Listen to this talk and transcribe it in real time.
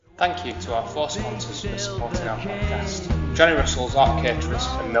Thank you to our four sponsors for supporting our podcast: Johnny Russell's Art Caterers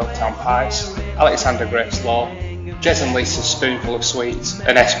and Milltown Pies, Alexander Grace Law, Jez and Lisa's Spoonful of Sweets,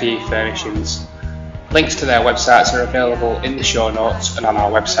 and SPE Furnishings. Links to their websites are available in the show notes and on our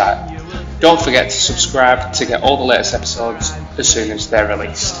website. Don't forget to subscribe to get all the latest episodes as soon as they're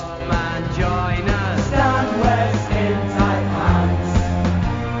released.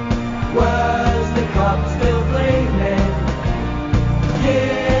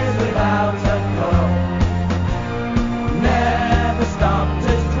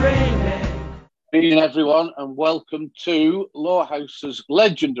 Good evening, everyone, and welcome to Law House's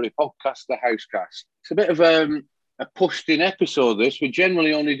legendary podcast, The Housecast. It's a bit of a pushed-in episode, this. We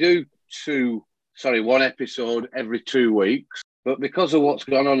generally only do one episode every 2 weeks. But because of what's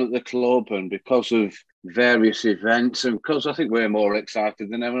gone on at the club and because of various events and because I think we're more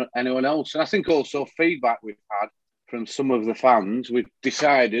excited than anyone else, and I think also feedback we've had from some of the fans, we've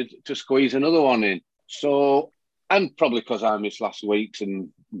decided to squeeze another one in. So, and probably because I missed last week's and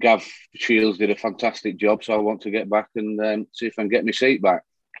Gav Shields did a fantastic job, so I want to get back and see if I can get my seat back.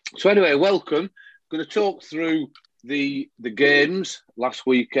 So anyway, welcome. I'm going to talk through the games last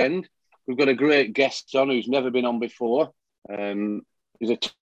weekend. We've got a great guest on who's never been on before. He's a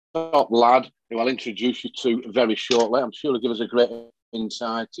top lad who I'll introduce you to very shortly. I'm sure he'll give us a great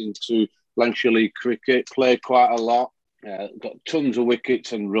insight into Lancashire League cricket. Played quite a lot, got tons of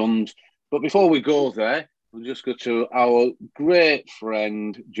wickets and runs. But before we go there, we'll just go to our great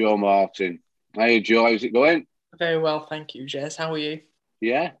friend, Joe Martin. Hey, Joe, how's it going? Very well, thank you, Jez. How are you?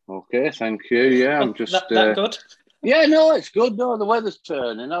 Yeah, okay, thank you. Yeah, I'm just... That good? Yeah, no, it's good. No, the weather's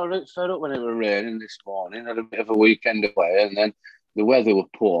turning. I was a bit fed up when it was raining this morning. I had a bit of a weekend away, and then the weather was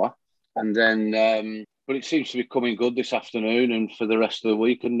poor. And then, but it seems to be coming good this afternoon and for the rest of the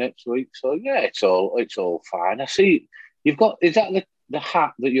week and next week. So, yeah, it's all fine. I see you've got... Is that the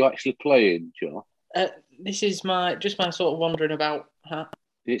hat that you actually play in, Joe? This is my sort of wandering about hat.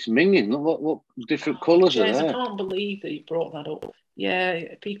 It's minging. What different colours are there? I can't believe that you brought that up.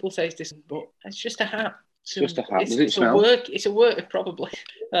 Yeah, people say it's different, but it's just a hat. It's just a hat. Does it smell? It's a work, probably.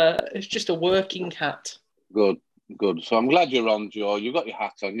 It's just a working hat. Good. So I'm glad you're on, Joe. You've got your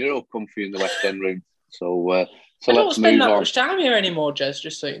hat on. You're all comfy in the West End room. So I don't spend that much time here anymore, Jez,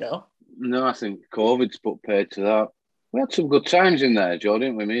 just so you know. No, I think COVID's put paid to that. We had some good times in there, Joe,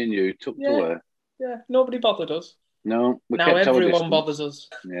 didn't we? Me and you tucked away. Yeah, nobody bothered us. No, now everyone bothers us.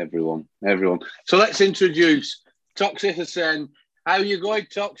 Everyone. So let's introduce Toxie Hussain. How are you going,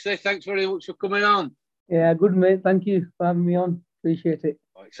 Toxie? Thanks very much for coming on. Yeah, good, mate. Thank you for having me on. Appreciate it.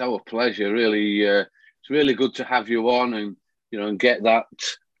 It's our pleasure. Really, it's really good to have you on, and and get that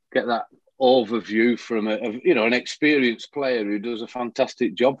overview from an experienced player who does a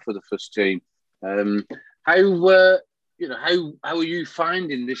fantastic job for the first team. How are you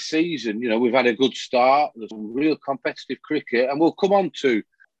finding this season? We've had a good start. There's some real competitive cricket, and we'll come on to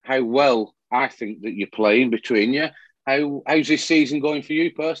how well I think that you're playing between you. How's this season going for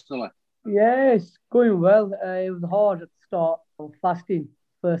you personally? Yeah, it's going well. It was hard at the start of fasting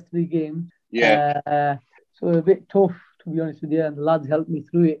first 3 games. Yeah. So a bit tough, to be honest with you. And the lads helped me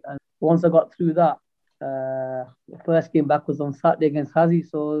through it. And once I got through that, the first game back was on Saturday against Hazzy,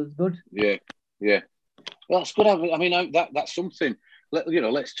 so it was good. Yeah. Well, that's good. I mean, that's something.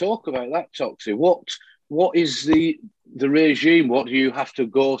 Let's talk about that, Toxie. What is the regime? What do you have to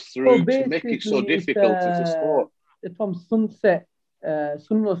go through to make it so difficult as a sport? It's from sunset,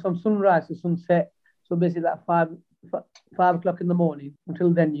 from sunrise to sunset. So basically, at 5 o'clock in the morning until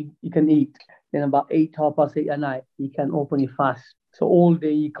then, you can eat. Then about 8:30 at night, you can open your fast. So all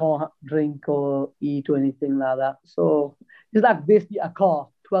day you can't drink or eat or anything like that. So it's like basically a car.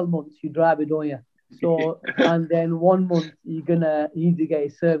 12 months you drive it, don't you? So and then 1 month you need to get a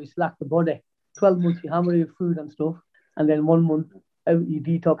service like the body. 12 months you hammer your food and stuff, and then 1 month you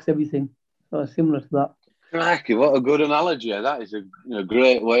detox everything. So similar to that. Crikey, what a good analogy. That is a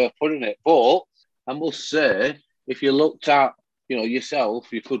great way of putting it. But I must say, if you looked at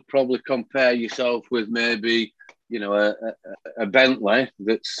yourself, you could probably compare yourself with maybe a Bentley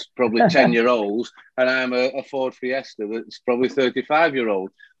that's probably 10-year-olds, and I'm a Ford Fiesta that's probably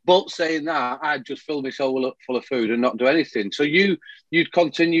 35-year-old. But saying that, I'd just fill myself up full of food and not do anything. So you'd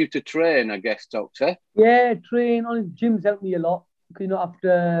continue to train, I guess, Doctor? Yeah, train. Only gyms helped me a lot.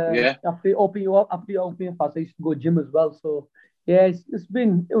 After you open your fast, I used to go gym as well. So yeah,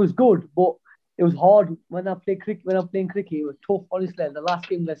 it was good, but it was hard when I play cricket. When I'm playing cricket, it was tough. Honestly, the last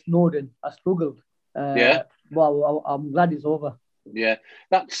game against Snowden, I struggled. Well, I'm glad it's over. Yeah,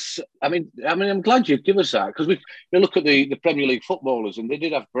 that's. I'm glad you give us that because we look at the Premier League footballers and they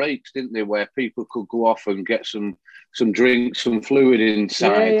did have breaks, didn't they, where people could go off and get some drinks, some fluid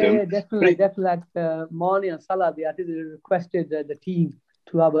inside them. Yeah, definitely. Like Mane and Salah, they requested the team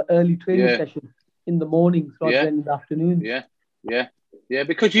to have an early training session in the mornings rather than in the afternoons. Yeah,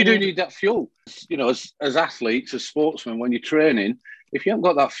 because you do need that fuel. You know, as athletes, as sportsmen, when you're training, if you haven't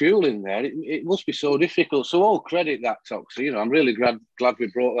got that fuel in there, it must be so difficult. So all credit that, Toxie. You know, I'm really glad we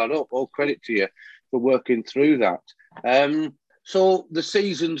brought that up. All credit to you for working through that. So the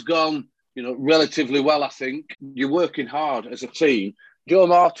season's gone, you know, relatively well, I think. You're working hard as a team. Joe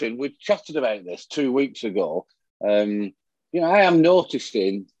Martin, we chatted about this 2 weeks ago. You know, I am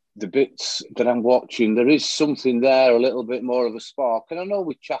noticing the bits that I'm watching, there is something there, a little bit more of a spark. And I know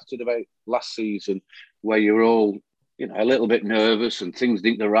we chatted about last season where you're all, you know, a little bit nervous and things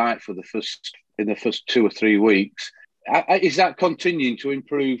didn't go right in the first 2 or 3 weeks. Is that continuing to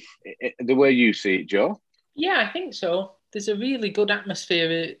improve the way you see it, Joe? Yeah, I think so. There's a really good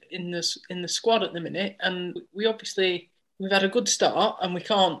atmosphere in the squad at the minute, and we've had a good start, and we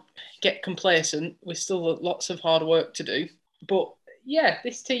can't get complacent. We've still got lots of hard work to do, but yeah,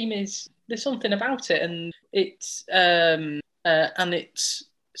 this team there's something about it, and it's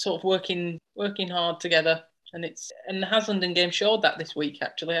sort of working hard together, and the Haslenden game showed that this week,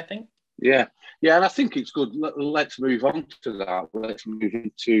 actually, I think. Yeah, and I think it's good. Let's move on to that. Let's move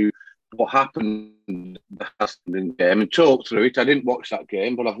into what happened in the Haslenden game and talk through it. I didn't watch that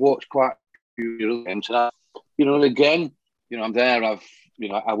game, but I've watched quite a few games, and again, you know, I'm there.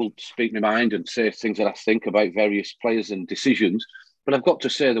 I will speak my mind and say things that I think about various players and decisions. But I've got to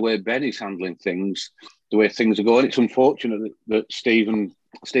say the way Benny's handling things, the way things are going, it's unfortunate that Stephen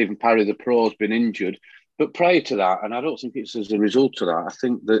Parry, the pro, has been injured. But prior to that, and I don't think it's as a result of that, I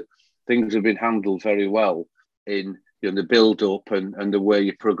think that things have been handled very well in the build-up and the way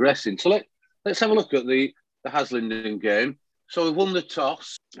you're progressing. So let's have a look at the Haslenden game. So we won the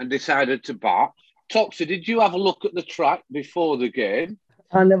toss and decided to bat. Toxie, did you have a look at the track before the game?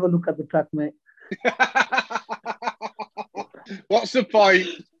 I never look at the track, mate. What's the point?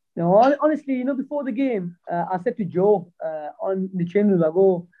 No, honestly, before the game, I said to Joe on the channel, I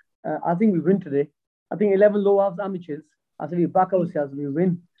go, I think we win today. I think 11 low halves amateurs. I said we back ourselves, we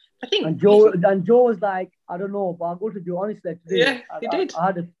win. I think. And Joe was like, I don't know, but I'll go to Joe honestly today. Yeah, he did. I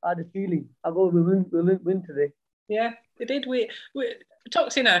had a feeling. I go, we'll win today. Yeah, he did. We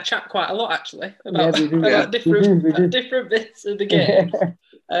Toxie and I chat quite a lot actually about different bits of the game.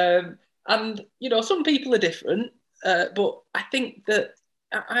 And some people are different. But I think that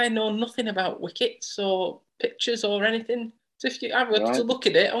I know nothing about wickets or pitches or anything. So if you were to look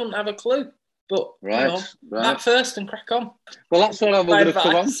at it, I wouldn't have a clue. But bat first and crack on. Well, that's what I was going to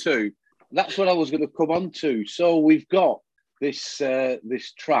come on to. That's what I was going to come on to. So we've got this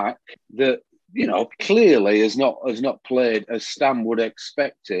track that clearly has not played as Stam would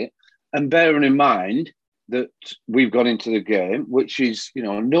expect it, and bearing in mind that we've gone into the game, which is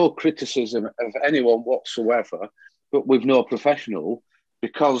no criticism of anyone whatsoever. But with no professional,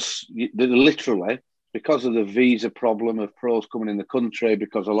 because literally, because of the visa problem of pros coming in the country,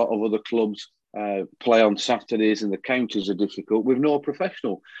 because a lot of other clubs play on Saturdays and the counties are difficult, with no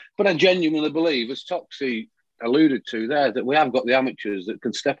professional. But I genuinely believe, as Toxie alluded to there, that we have got the amateurs that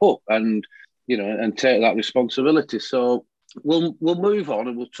can step up and take that responsibility. So we'll move on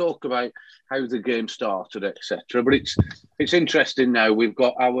and we'll talk about how the game started, etc. But it's interesting now. We've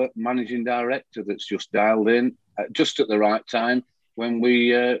got our managing director that's just dialed in just at the right time when we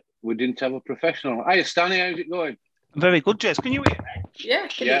didn't have a professional. Hiya, Stanley, how's it going? Very good, Jez. Can you hear me? Yeah,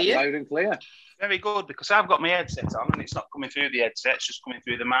 hear loud and clear. Very good, because I've got my headset on and it's not coming through the headset, it's just coming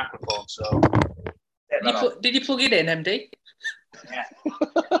through the microphone. So, did you plug it in, MD? Yeah.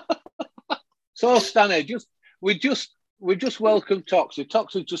 So, Stanley, we just welcomed Toxie.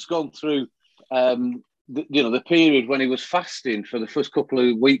 Toxie's just gone through the period when he was fasting for the first couple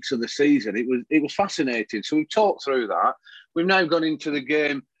of weeks of the season. It was fascinating. So we talked through that. We've now gone into the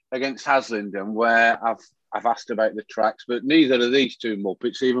game against Haslenden, where I've asked about the tracks, but neither of these two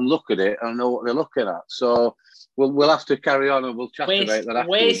Muppets even look at it and know what they're looking at. So we'll have to carry on and we'll chat about that afterwards.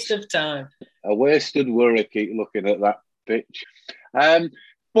 Waste of time. A wasted worry keep looking at that pitch.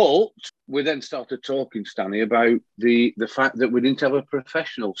 But we then started talking, Stanley, about the fact that we didn't have a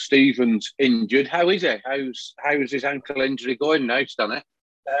professional. Stephen's injured. How is he? How's his ankle injury going now, Stanley?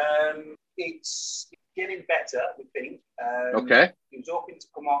 It's getting better, we think. Okay. He was hoping to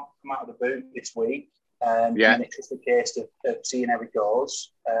come out of the boot this week. And it's just a case of seeing how it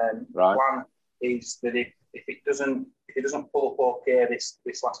goes. Right. One is that if it doesn't pull up okay this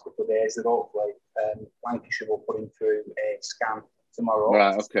last couple of days, that hopefully Lancashire will put him through a scan tomorrow.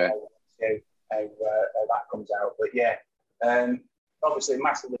 Right, okay. How that comes out. But yeah, obviously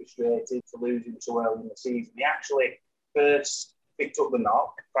massively frustrated for losing so early in the season. He actually first picked up the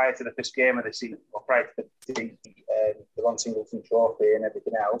knock prior to the first game of the season, or prior to the Ron Singleton Trophy and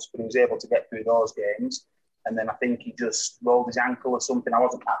everything else, but he was able to get through those games. And then I think he just rolled his ankle or something. I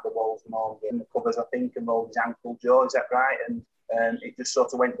wasn't at the Walsall game, the covers, I think, and rolled his ankle. Joe, is that right? And it just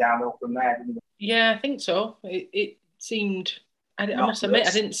sort of went downhill from there, didn't it? Yeah, I think so. It seemed... I must admit,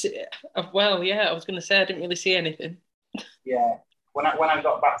 I didn't see... Well, yeah, I was going to say I didn't really see anything. Yeah. When I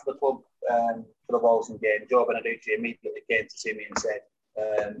got back to the club for the Walsall game, Joe Beneducci immediately came to see me and said,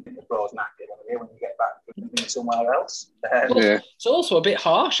 the pro's knackered when you get back from somewhere else. It's also a bit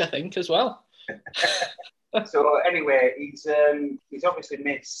harsh, I think, as well. So anyway, he's obviously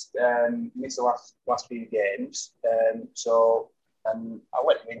missed the last few games. I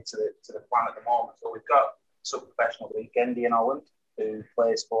went into the plan at the moment. So we've got sub-professional weekend in Holland who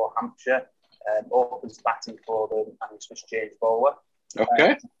plays for Hampshire, opens batting for them, and he's just changed bowler.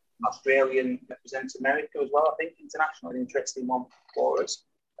 Okay. An Australian represents America as well. I think international, an interesting one for us.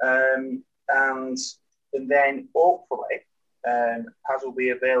 And then hopefully Paz will be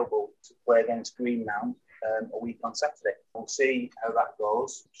available to play against Greenmount a week on Saturday. We'll see how that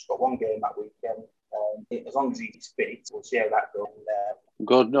goes. Just got one game that weekend. As long as he's fit, we'll see how that goes.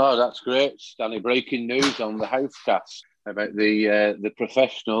 Good. No, that's great, Stanley. Breaking news on the Housecast about the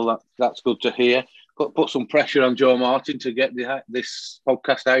professional. That's good to hear. Put some pressure on Joe Martin to get this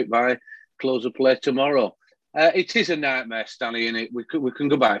podcast out by close of play tomorrow. It is a nightmare, Stanley, isn't it? We can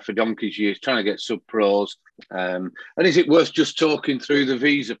go back for donkey's years trying to get sub-pros. And is it worth just talking through the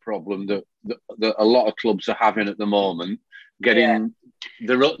visa problem that a lot of clubs are having at the moment, getting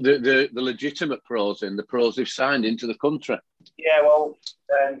the legitimate pros in, the pros they've signed into the country? Yeah, well,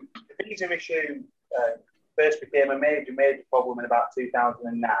 the visa issue first became a major problem in about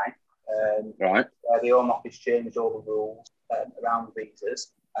 2009. Right. The Home Office changed all the rules around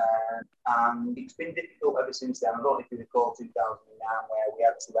visas. And it's been difficult ever since then. I don't know if you recall 2009, where we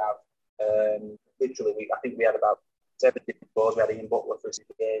had to have literally, I think we had about 7 different players. We had Ian Butler for 6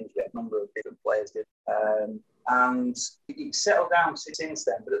 games. We had a number of different players. And it's settled down since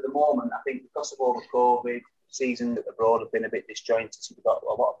then. But at the moment, I think because of all the COVID, seasons abroad have been a bit disjointed. So we've got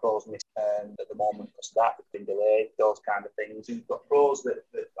a lot of pros missed at the moment because of that. They've been delayed, those kind of things. We've got pros that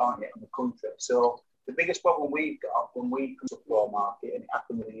aren't yet in the country. So the biggest problem we've got when we come to the pro market, and it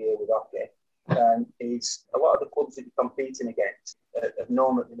happened with the year with hockey, is a lot of the clubs that you're competing against have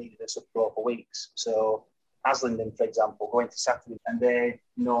known that they needed a sub-pro for weeks. So Haslingden, for example, going to Saturday, and they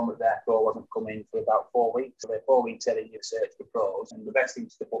know that their pro wasn't coming for about 4 weeks. So they're 4 weeks ahead of your search for pros, and the best thing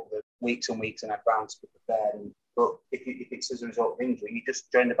is to book the weeks and weeks in advance to prepare. But if it's as a result of injury, you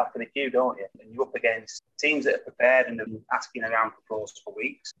just join the back of the queue, don't you? And you're up against teams that are prepared and have been asking around for pros for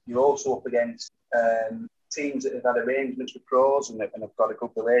weeks. You're also up against teams that have had arrangements with pros and have got a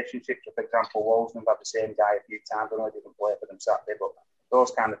good relationship. So, for example, Walsall have had the same guy a few times. I know he didn't play for them Saturday, but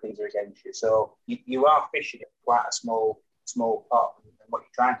those kind of things are against you. So you are fishing at quite a small pot, and what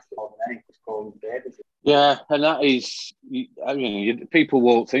you're trying to do more than anything is calling favours. Yeah, and that is, I mean, people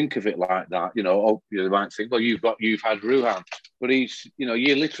won't think of it like that. You know, they might think, well, you've had Ruhan, but he's, you know,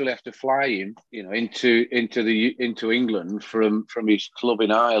 you literally have to fly him, you know, into England from his club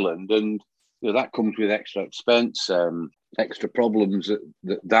in Ireland, and you know that comes with extra expense, extra problems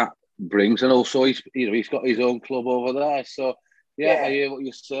that brings, and also he's got his own club over there. So yeah, I hear what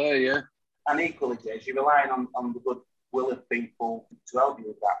you say. Yeah, and equally, Jez, you're relying on the good will of people to help you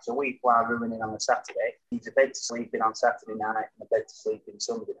with that. So we fly Ruhan in on a Saturday. He needs a bed to sleep in on Saturday night and a bed to sleep in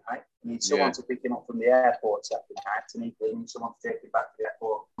Sunday night. He needs someone to pick him up from the airport Saturday night, and equally needs someone to take him back to the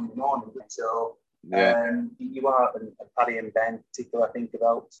airport Monday morning. So you are, and Paddy and Ben in particular, I think, have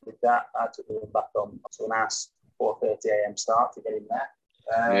helped with that. I took them back on to a nice 4:30 a.m. start to get in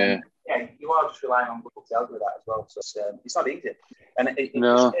there. Yeah, you are just relying on people to help with that as well. So it's not easy. And it's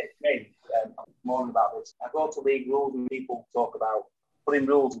me, more about this. I go to league rules and people talk about putting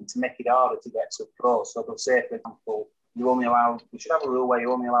rules in to make it harder to get sub-pros. So they'll say, for example, we should have a rule where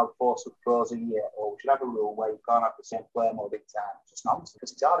you're only allowed 4 sub-pros a year, or we should have a rule where you can't have the same player more big time. It's just nonsense,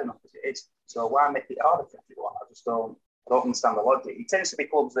 because it's hard enough as it is. So why make it harder for everyone? I don't understand the logic. It tends to be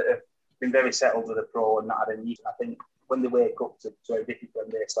clubs that have been very settled with a pro and not had a need. And I think when they wake up to a different, when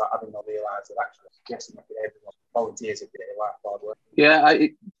they start having to realise that actually, yes, everyone volunteers if they like hard work. Yeah,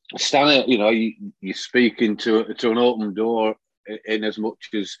 Stanley, you know, you're speaking to an open door in as much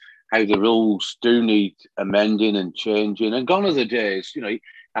as how the rules do need amending and changing. And gone are the days, you know,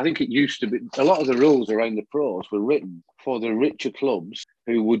 I think it used to be, a lot of the rules around the pros were written for the richer clubs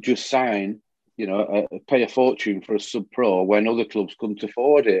who would just sign pay a fortune for a sub-pro when other clubs couldn't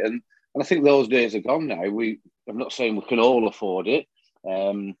afford it. And I think those days are gone now. I'm not saying we can all afford it,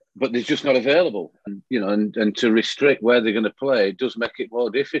 but it's just not available. And to restrict where they're going to play, it does make it more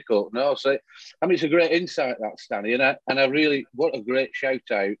difficult. No, so it's a great insight, that, Stanley, and I really, what a great shout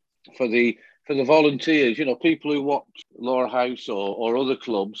out for the volunteers. People who watch Laura House or other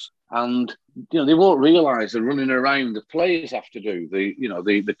clubs, and they won't realise the running around the players have to do,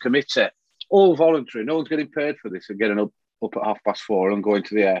 the committee, all voluntary. No one's getting paid for this and getting up at 4:30 and going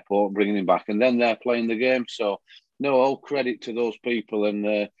to the airport and bringing him back, and then they're playing the game. So, no, all credit to those people, and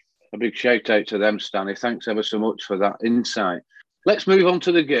a big shout out to them, Stanley. Thanks ever so much for that insight. Let's move on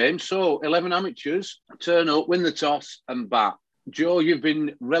to the game. So, 11 amateurs turn up, win the toss and bat. Joe, you've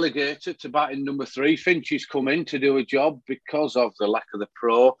been relegated to batting number 3. Finchie's come in to do a job because of the lack of the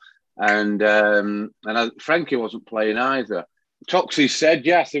pro, and Frankie wasn't playing either. Toxie said,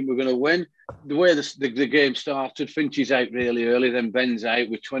 I think we're going to win. The way the game started, Finchie's out really early, then Ben's out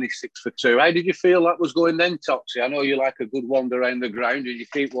with 26 for 2. How did you feel that was going then, Toxie? I know you like a good wander around the ground and you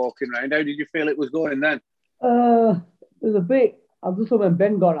keep walking around. How did you feel it was going then? It was a bit. I just saw when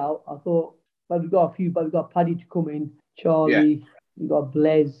Ben got out, I thought, but we got Paddy to come in, Charlie, we got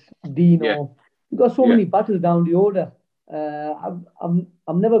Blaise, Dino. We got so many batters down the order.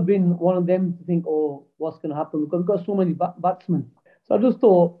 I've never been one of them to think, what's going to happen, because we've got so many batsmen. So I just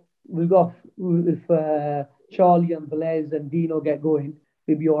thought if Charlie and Blaise and Dino get going,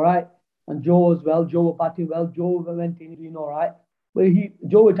 we'll be all right. And Joe as well. Joe was batting well. Joe went in doing all right. But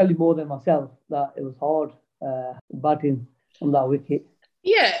Joe will tell you more than myself that it was hard batting on that wicket.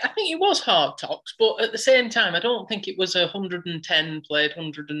 Yeah, I think it was hard, Tox, but at the same time, I don't think it was 110 played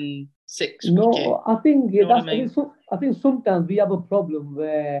 106. No, I think I think sometimes we have a problem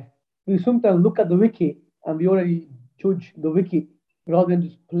where we sometimes look at the wicket and we already judge the wicket rather than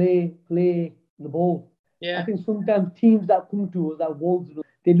just play the ball. Yeah. I think sometimes teams that come to us, that Wolves,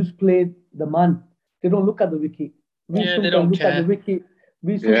 they just play the man. They don't look at the wicket. They don't look care. at the wicket.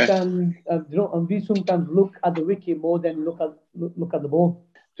 We sometimes look at the wicket more than look at the ball.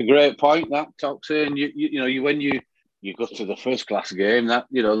 It's a great point, that, Toxie. And you when you go to the first class game, that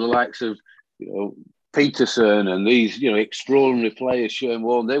the likes of Peterson and these extraordinary players, Shane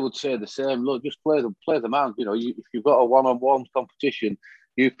Warne, they would say the same. Look, just play the man. If you've got a one-on-one competition,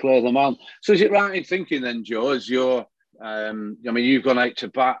 you play the man. So is it right in thinking then, Joe, as you're, you've gone out to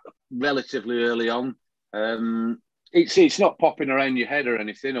bat relatively early on. It's not popping around your head or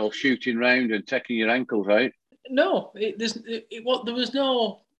anything, or shooting round and taking your ankles out. No, there was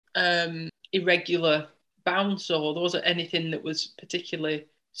no irregular bounce, or there wasn't anything that was particularly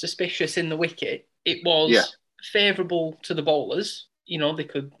suspicious in the wicket. It was favourable to the bowlers. They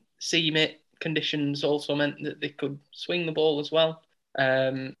could seam it. Conditions also meant that they could swing the ball as well.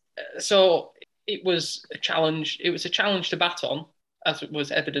 So it was a challenge. It was a challenge to bat on, as it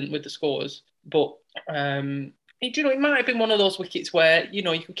was evident with the scores. But it might have been one of those wickets where you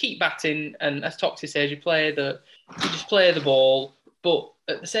could keep batting, and as Toxie says, you just play the ball. But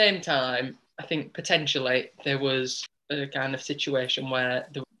at the same time, I think potentially there was a kind of situation where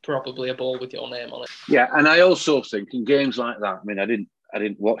there was probably a ball with your name on it. Yeah, and I also think in games like that, I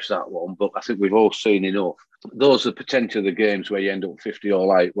didn't watch that one, but I think we've all seen enough. Those are potentially the games where you end up 50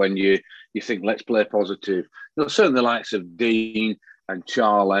 all out when you think, let's play positive. Certainly the likes of Dean and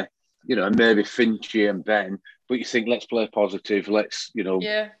Charlie, and maybe Finchie and Ben, but you think, let's play positive, let's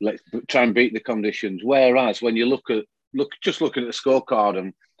try and beat the conditions. Whereas when you look at the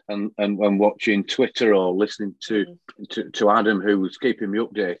scorecard and watching Twitter or listening to Adam, who was keeping me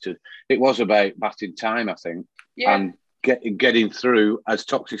updated, it was about batting time, I think, and getting through, as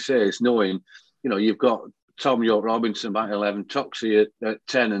Toxie says, knowing, you've got Tom Yorke-Robinson batting 11, Toxie at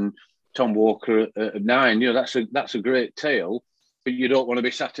 10, and Tom Walker at 9. That's a great tale, but you don't want to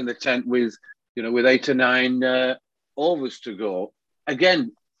be sat in the tent with 8 or 9 overs to go.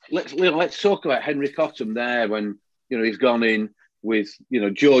 Again, let's talk about Henry Cottam there when he's gone in with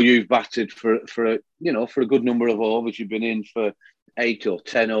Joe. You've batted for a good number of overs. You've been in for 8 or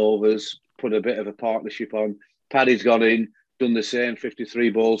 10 overs. Put a bit of a partnership on. Paddy's gone in, done the same,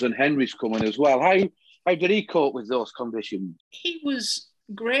 53 balls, and Henry's coming as well. How did he cope with those conditions? He was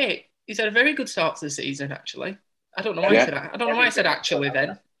great. He's had a very good start to the season, actually. I don't know why I said that. I don't know why I said actually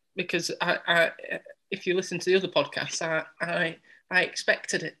then, because I if you listen to the other podcasts, I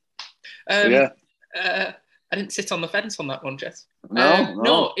expected it. I didn't sit on the fence on that one, Jess.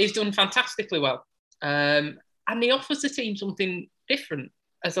 No, he's done fantastically well, and he offers the team something different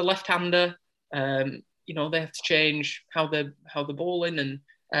as a left-hander. They have to change how they're bowling, and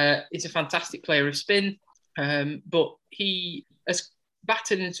he's a fantastic player of spin. But he has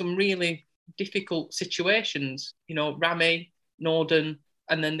batted in some really difficult situations. You know, Rami, Norden,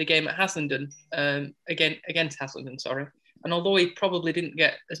 and then the game at Haslingden, against Haslingden, sorry. And although he probably didn't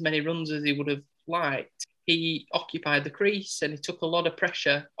get as many runs as he would have liked, he occupied the crease and he took a lot of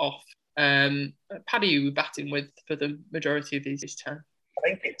pressure off Paddy, who we're batting with for the majority of his time. I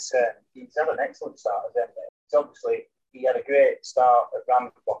think he's had an excellent start, hasn't he? So obviously, he had a great start at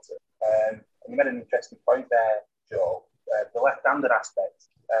Ramsbottom. And you made an interesting point there, Joe, the left-handed aspect.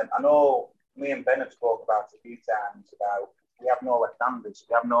 I know me and Ben have spoke about it a few times about we have no left-handers.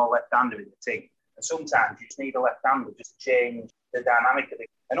 We have no left-hander in the team. And sometimes you just need a left-hander just to change the dynamic of it.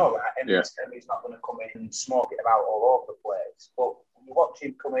 And all right, Henry's not going to come in and smoke it about all over the place. But you watch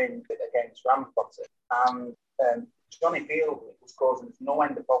him come in against Ramsbottom, and Johnny Field was causing no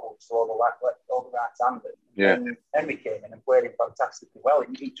end of problems to all the right-handers. Yeah. And Henry came in and played him fantastically well.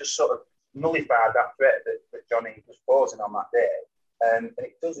 He just sort of nullified that threat that Johnny was posing on that day. And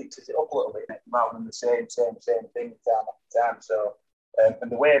it sets it up a little bit rather than the same thing time after time. So,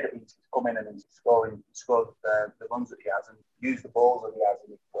 and the way that he's come in and he's scored the runs that he has and used the balls that he has and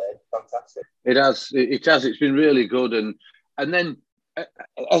he's played, fantastic. It has. It's been really good. And then,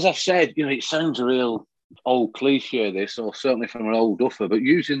 as I've said, you know, it sounds a real old cliche, this, or certainly from an old duffer, but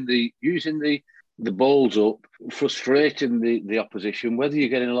using the balls up, frustrating the opposition, whether you're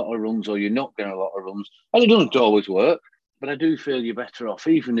getting a lot of runs or you're not getting a lot of runs, and it doesn't always work. But I do feel you're better off,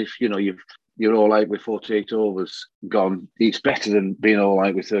 even if you know you're all out with 48 overs gone. It's better than being all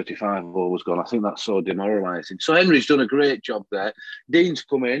out with 35 overs gone. I think that's so demoralising. So Henry's done a great job there. Dean's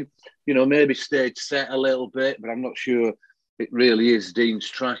come in, you know, maybe stayed set a little bit, but I'm not sure it really is Dean's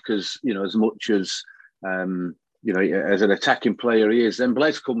track as you know as much as you know as an attacking player he is. Then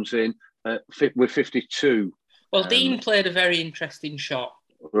Blaise comes in with 52. Well, Dean played a very interesting shot.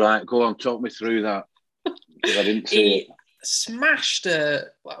 Right, go on, talk me through that because I didn't see it. Smashed a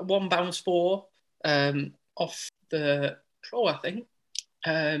one bounce four off the pro, I think.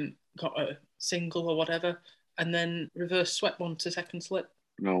 Got a single or whatever, and then reverse swept one to second slip.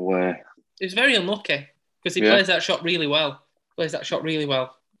 No way. It was very unlucky because he plays that shot really well. Two ways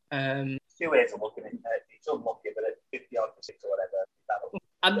of looking at it. It's unlucky, but at 50 odd for 6 or whatever.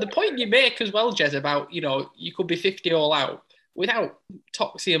 And the point you make as well, Jez, about you could be 50 all out without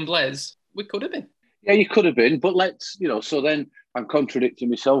Toxie and Blaise, we could have been. Yeah, you could have been, but let's, so then I'm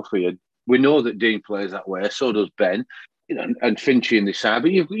contradicting myself here. We know that Dean plays that way, so does Ben, and Finchy in this side.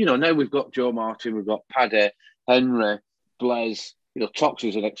 But, now we've got Joe Martin, we've got Paddy, Henry, Blaise,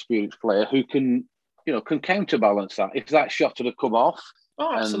 Toxie's an experienced player who can counterbalance that. If that shot had come off,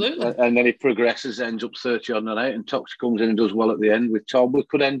 absolutely. And then he progresses, ends up 30 on the night, and Toxie comes in and does well at the end with Tom, we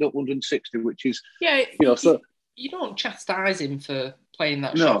could end up 160, which is, so... You don't chastise him for playing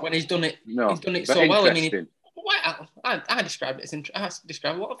that shot when he's done it. No, he's done it so well. I mean, I describe it as I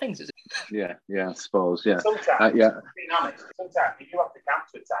describe a lot of things as. Yeah, I suppose. Yeah. Sometimes, being honest, sometimes you do have to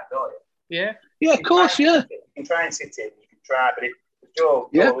counter attack, don't you? Yeah. Yeah, of course. Yeah. You can try and sit in. You can try, but if Joe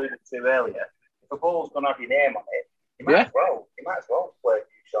alluded to earlier, if a ball's going to have your name on it, you might as well play a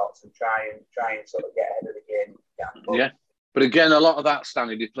few shots and try and sort of get ahead of the game. Yeah. But again, a lot of that,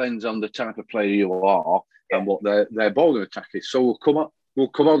 Stanley, depends on the type of player you are and what their bowling attack is. So we'll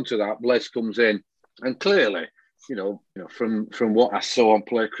come on to that. Blaise comes in, and clearly, from what I saw on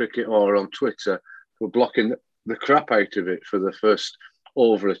Play Cricket or on Twitter, we're blocking the crap out of it for the first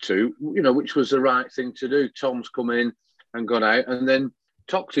over or two. Which was the right thing to do. Tom's come in and gone out, and then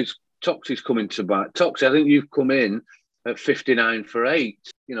Toxie's coming to bat. Toxie, I think you've come in at 59 for 8.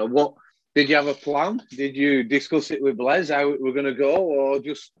 What? Did you have a plan? Did you discuss it with Blaise how it were going to go, or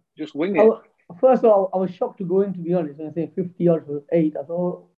just wing it? First of all, I was shocked to go in, to be honest. When I say 50 or 8, I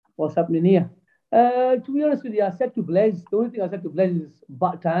thought, what's happening here? To be honest with you, I said to Blaise, the only thing I said to Blaise is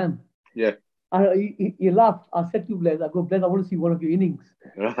bat time. Yeah. And he laughed. I said to Blaise, Blaise, I want to see one of your innings.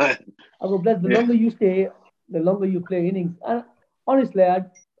 Right. I go, Blaise, the longer you stay, the longer you play innings. And honestly,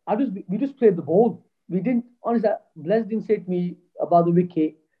 we just played the ball. We didn't, honestly, Blaise didn't say to me about the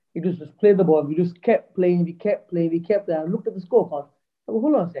wicket. He just played the ball. We just kept playing. We kept there. I looked at the scorecard. I go,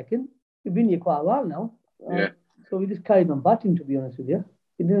 hold on a second. We've been here quite a while now. So we just carried on batting, to be honest with you.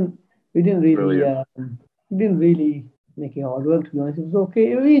 We didn't really make it hard work, to be honest. It was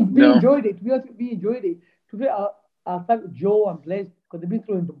okay. We enjoyed it. To be honest, we enjoyed it. Today, I thank Joe and Blaise because they've been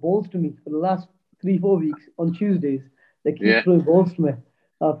throwing the balls to me for the last 3-4 weeks on Tuesdays. They keep throwing balls to me.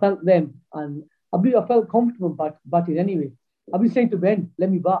 I thank them. And I felt comfortable batting anyway. I've been saying to Ben, let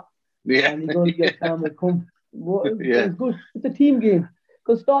me bat. Yeah. And he's only get time will come. It's good. It's a team game.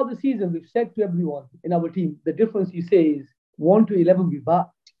 Because start of the season, we've said to everyone in our team, the difference you say is 1 to 11 we bat.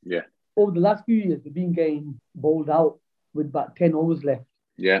 Yeah. Over the last few years, we've been getting bowled out with about 10 overs left.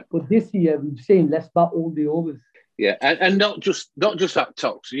 Yeah. But this year we're saying let's bat all the overs. Yeah, and not just that,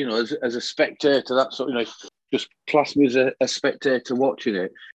 Tox. You know, as a spectator, that's sort of, just class me as a spectator watching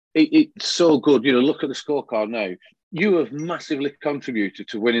it. It's so good. You know, look at the scorecard now. You have massively contributed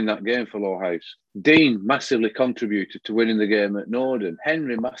to winning that game for Low House. Dean massively contributed to winning the game at Norden.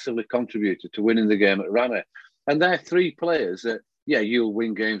 Henry massively contributed to winning the game at Ranner. And they're three players that, you'll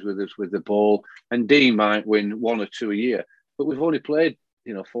win games with us with the ball, and Dean might win one or two a year. But we've only played,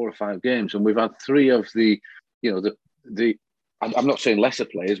 4 or 5 games, and we've had 3 of the, I'm not saying lesser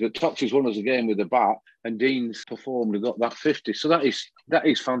players, but Toxi's won us a game with the bat, and Dean's performed and got that 50. So that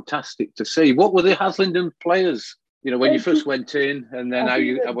is fantastic to see. What were the Haslingden players? When you first went in, and then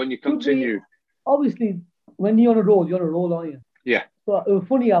when you continued. Obviously, when you're on a roll, aren't you? Yeah. So it was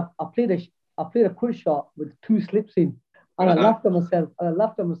funny. I played a quick shot with 2 slips in, and I laughed at myself.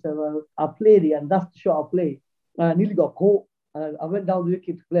 I played it, and that's the shot I played. And I nearly got caught. And I went down the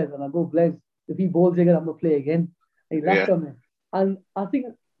wicket to Blaise, and I go, Blaise, if he bowls again, I'm gonna play again. And he laughed at me. And I think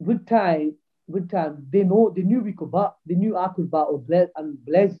with time, they knew we could bat. They knew I could bat, or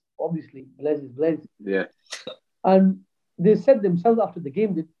Blaise, obviously, Blaise is Blaise. Yeah. And they said themselves after the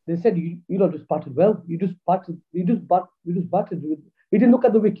game, they said, you just batted well. We just batted. We didn't look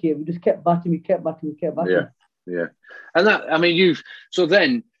at the wicket. We just kept batting. We kept batting. Yeah. And that,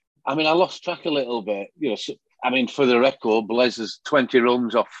 I lost track a little bit. For the record, Blaise has 20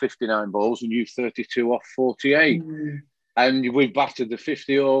 runs off 59 balls, and you've 32 off 48. And we've batted the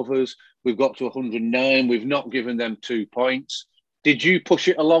 50 overs. We've got to 109. We've not given them 2 points. Did you push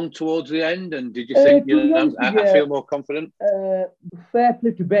it along towards the end? And did you think, I feel more confident? Fair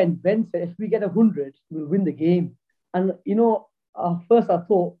play to Ben. Ben said, if we get 100, we'll win the game. And, at first I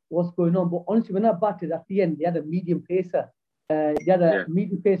thought, what's going on? But honestly, when I batted at the end, they had a medium pacer.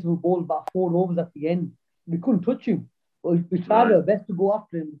 Medium pacer who bowled about 4 overs at the end. We couldn't touch him. We tried our best to go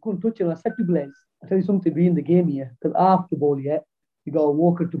after him. We couldn't touch him. I said to Blaise, I'll tell you something, be in the game here. Because I have to bowl yet. You got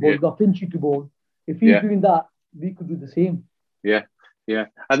Walker to bowl. You got Finchy to bowl. If he's doing that, we could do the same. Yeah.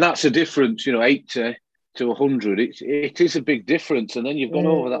 And that's a difference, 80 to 100. It is a big difference. And then you've gone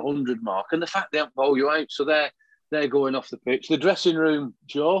over that 100 mark. And the fact they haven't bowled you out, so they're going off the pitch. The dressing room,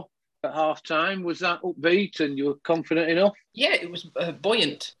 Joe, at half-time, was that upbeat and you were confident enough? Yeah, it was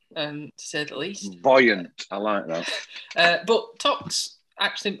buoyant, to say the least. Buoyant, I like that. But Tox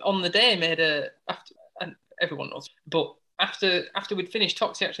actually on the day made and everyone knows, but after we'd finished,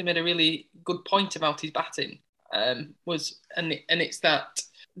 Tox actually made a really good point about his batting. It's that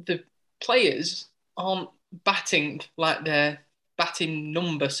the players aren't batting like their batting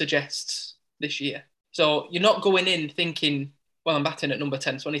number suggests this year. So you're not going in thinking, well, I'm batting at number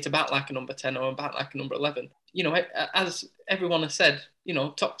 10, so I need to bat like a number 10 or bat like a number 11. As everyone has said,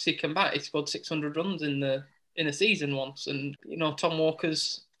 Toxic can bat. He scored 600 runs in a season once, and Tom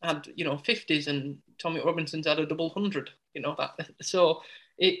Walker's had 50s, and Tommy Robinson's had a double 100. That. So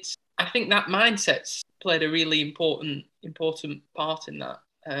I think that mindset's played a really important part in that.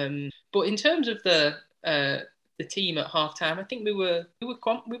 But in terms of the team at half time, I think we were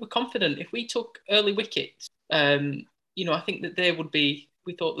confident. If we took early wickets, I think that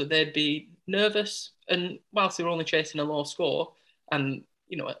we thought that they'd be nervous, and whilst they were only chasing a low score, and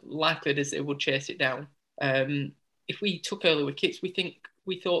likely it is they would chase it down. If we took early wickets,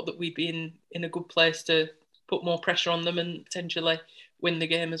 we thought that we'd be in a good place to put more pressure on them and potentially win the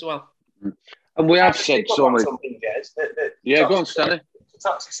game as well. And we have said so many. Go on, Stanley.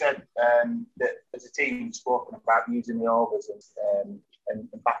 Toxic said that as a team we've spoken about using the overs and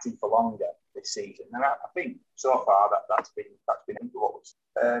batting for longer this season, and I think so far that's been influenced.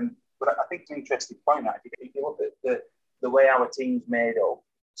 But I think it's an interesting point that if you look at the way our team's made up,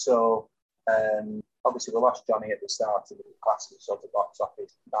 so obviously we lost Johnny at the start of the class of sort of box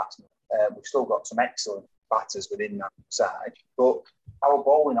office batsman. We've still got some excellent batters within that side, but our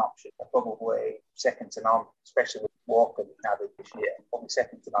bowling options are probably second to none, especially with Walker now this year. Probably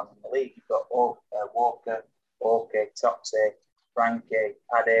second to none in the league. You've got Walker, Toxic, Frankie,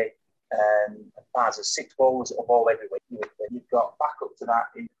 Addy, and Paz. There's 6 bowlers that will bowl every week. You've got back up to that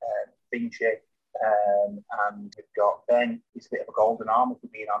in Finchy, and you've got Ben. He's a bit of a golden arm, if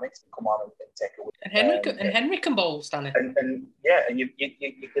we're being honest, and come on and take a wicket. And Henry can bowl, Stanley. And you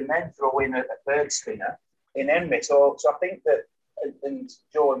can then throw in a third spinner in Henry. So I think that. And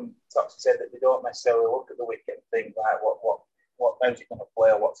Joe and Toxic said that they don't necessarily look at the wicket and think, right, what how's it going to play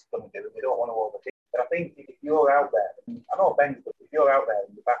or what's it going to do? We don't want to overthink. But I think if you're out there, and I know Ben's, but if you're out there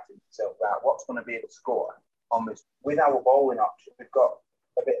and you're batting yourself, right, what's going to be able to score on this? With our bowling option, we've got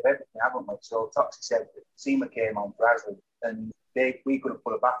a bit of everything, haven't we? So Toxic said that Seema came on for Haslingden, and we couldn't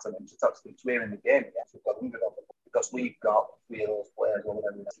put a bat on him. So Toxic thinks we're in the game. Yes, we've got 100 of them. because we've got 3 of those players over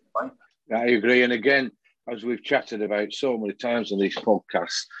there next point. I agree. And again, as we've chatted about so many times on these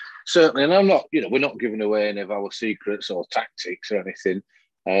podcasts, certainly, and I'm not, we're not giving away any of our secrets or tactics or anything,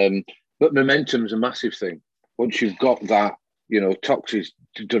 but momentum's a massive thing. Once you've got that, Toxie's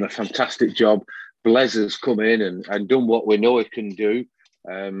done a fantastic job. Blaise has come in and done what we know he can do.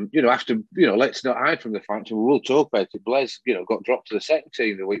 After, let's not hide from the fact, and we will talk about it, Blaise, got dropped to the second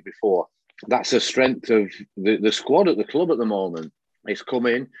team the week before. That's a strength of the squad at the club at the moment. He's come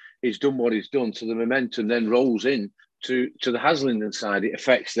in, he's done what he's done, so the momentum then rolls in to the Haslingden side. It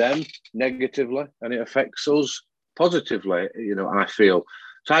affects them negatively and it affects us positively, I feel.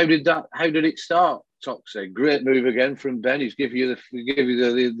 So how did it start, Toxie? Great move again from Ben. He's give you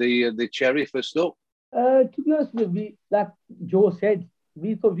the cherry first up. To be honest with you, like Joe said,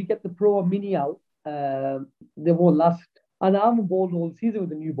 we thought we get the Pro and Mini out, they won't last. And I haven't bowled all season with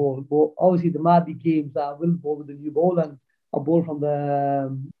the new ball, but obviously there might be games that I will bowl with the new ball, and I bowl from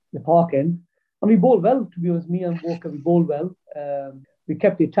the park end. And we bowled well, to be honest. Me and Walker, we bowled well. We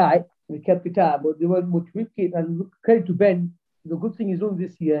kept it tight, but there weren't much wicket. And credit to Ben, the good thing he's done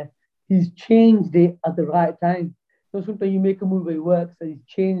this year, he's changed it at the right time. So sometimes you make a move where it works, and he's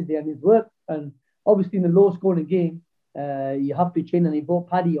changed it and it's worked. And obviously in the low scoring game, you have to change, and he brought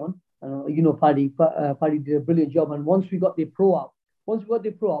Paddy on. Paddy did a brilliant job. And once we got the Pro out,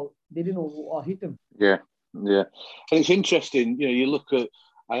 they didn't know what hit him. Yeah. And it's interesting, you look at,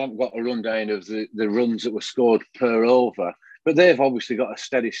 I haven't got a rundown of the runs that were scored per over, but they've obviously got a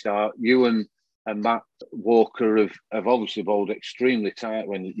steady start. You and Matt Walker have obviously bowled extremely tight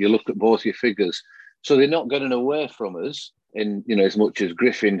when you look at both your figures. So they're not getting away from us in, as much as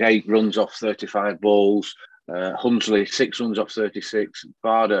Griffin, 8 runs off 35 balls, Hunsley, 6 runs off 36,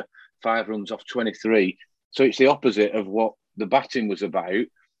 Barder, 5 runs off 23. So it's the opposite of what the batting was about,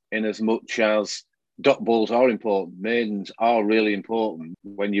 in as much as dot balls are important, maidens are really important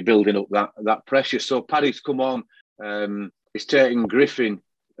when you're building up that pressure. So Paddy's come on, he's taking Griffin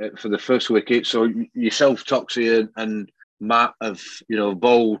for the first wicket. So yourself, Toxie, and Matt have,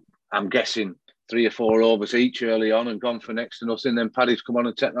 bowled, I'm guessing, 3 or 4 overs each early on and gone for next to nothing. Then Paddy's come on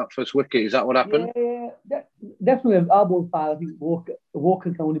and taken that first wicket. Is that what happened? Yeah, definitely. I bowled 5. I think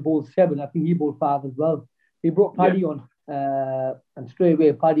Walker can only bowl 7. I think he bowled 5 as well. He brought Paddy on, and straight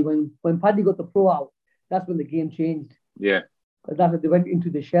away, Paddy, when Paddy got the Pro out, that's when the game changed. Yeah. Because that's when they went into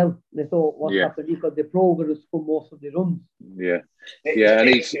the shell. They thought, what's happened? Because the Pro were going to score most of the runs. Yeah. And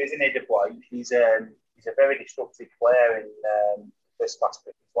he's a very destructive player in this class.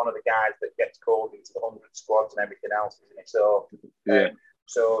 He's one of the guys that gets called into the 100 squads and everything else, isn't he? So,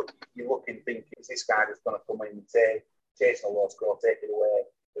 so you look and think, is this guy that's going to come in and chase a low score, take it away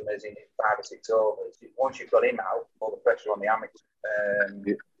from us in 5 or 6 overs? Once you've got him out, all the pressure on the amateur,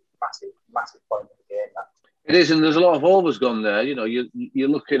 massive point of the game. It is, and there's a lot of overs gone there. You're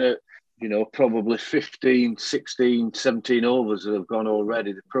looking at, probably 15, 16, 17 overs that have gone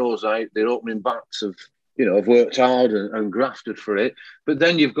already. The Pros out, their opening bats have worked hard and grafted for it. But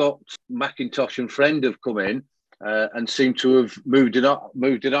then you've got McIntosh and Friend have come in and seem to have moved it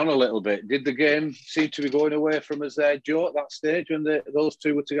on a little bit. Did the game seem to be going away from us there, Joe, at that stage when those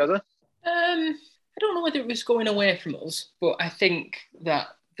two were together? I don't know whether it was going away from us, but I think that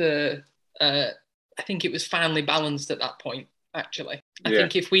I think it was finely balanced at that point, actually. I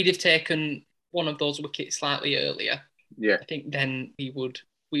think if we'd have taken one of those wickets slightly earlier, I think then we would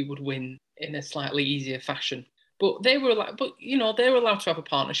win in a slightly easier fashion. But they were allowed to have a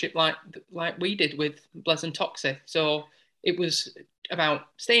partnership like we did with Blaise and Toxie. So it was about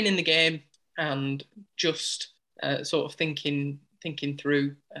staying in the game and just sort of thinking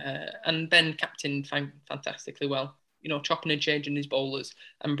through. And Ben captained fantastically well. Chopping and changing his bowlers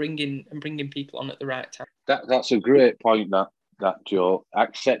and bringing people on at the right time. That's a great point, that Joe,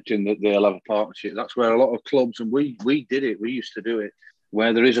 accepting that they'll have a partnership. That's where a lot of clubs, and we did it, we used to do it,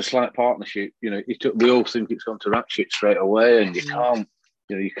 where there is a slight partnership. We all think it's gone to rat shit straight away, and you can't.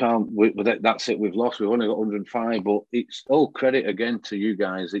 That's it. We've lost. We've only got 105, but it's all credit again to you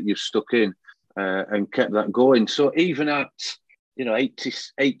guys that you've stuck in and kept that going. So even at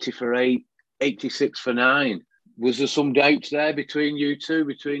 80 for 8, 86 for 9. Was there some doubts there between you two,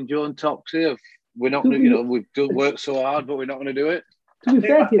 between Joe and Toxie? We're not going to, we've worked so hard, but we're not going to do it? To be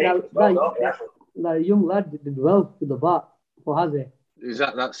fair to you, that young lad did well with the bat for Haze. Is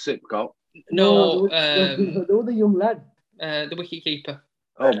that Sipcott? No, the other young lad. The wicketkeeper.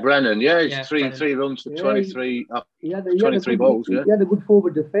 Oh, Brennan, he's three runs for 23, 23 balls. He had a good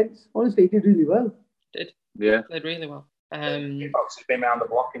forward defence. Honestly, he did really well. Played really well. Fox has been around the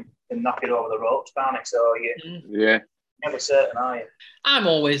block and knock it over the ropes, can't it? So never certain, are you? I'm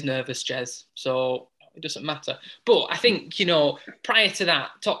always nervous, Jez. So It doesn't matter. But I think, prior to that,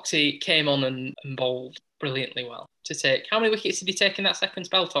 Toxie came on and bowled brilliantly well to take. How many wickets did he take in that second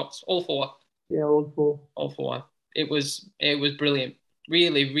spell, Tox? All 4? Yeah, all 4. All 4. It was brilliant.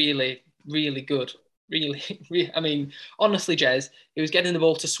 Really, really, really good. Really, I mean, honestly, Jez, he was getting the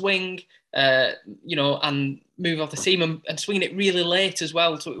ball to swing, and move off the seam and swinging it really late as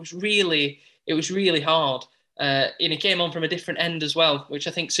well. So it was really hard. And he came on from a different end as well, which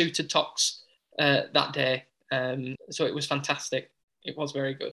I think suited Tox that day. So it was fantastic. It was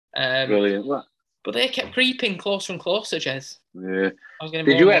very good. Brilliant. But they kept creeping closer and closer, Jez. Yeah.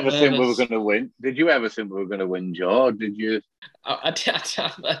 Did you ever think we were going to win? Did you ever think we were going to win, Joe? Or did you? I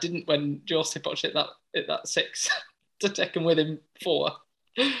didn't when Joseph Poch hit that 6 to take him with him 4.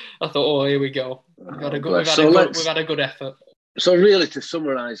 I thought, oh, here we go. We've had a good effort. So really, to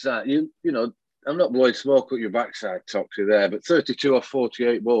summarise that, you know, I'm not blowing smoke at your backside, Toxie, there, but 32 or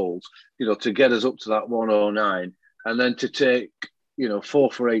 48 balls, to get us up to that 109, and then to take,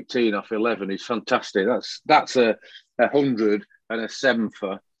 4 for 18 off 11 is fantastic. That's a 100 and a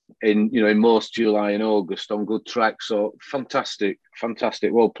 7-fer in most July and August on good track. So fantastic.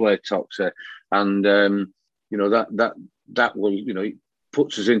 Well played, Toxie. And that will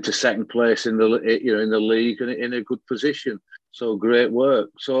puts us into second place in the league and in a good position. So great work.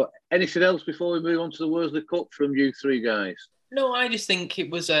 So anything else before we move on to the Worsley Cup from you 3 guys? No, I just think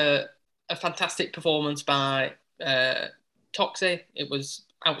it was a fantastic performance by Toxie. It was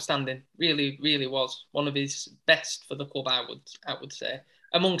outstanding. Really, really was one of his best for the club. I would say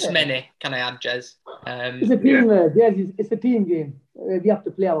amongst many. Can I add, Jez? It's a team, Jez. It's a team game. We have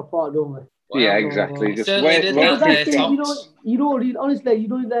to play our part, don't we? Well, yeah, exactly. Just wait. Honestly,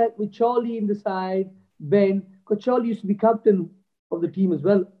 that with Charlie in the side, Ben, because Charlie used to be captain of the team as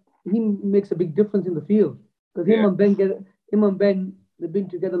well. He makes a big difference in the field because him and Ben, they've been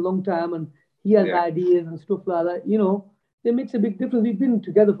together a long time, and he has ideas and stuff like that. It makes a big difference. We've been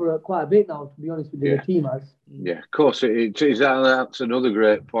together for quite a bit now, to be honest with you, the team has. Yeah, of course it is. That's another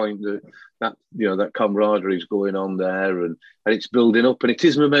great point that camaraderie is going on there and it's building up and it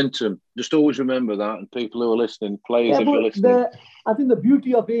is momentum. Just always remember that, and people who are listening, players if you're listening. I think the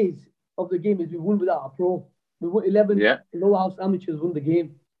beauty of the game is we won without a pro. We won 11 low house amateurs won the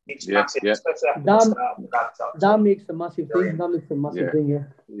game. It's massive, that makes a massive thing. That makes a massive thing,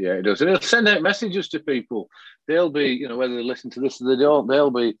 Yeah, it does. And it'll send out messages to people. They'll be, whether they listen to this or they don't, they'll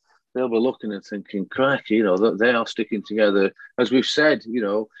be looking and thinking, crikey, that they are sticking together. As we've said,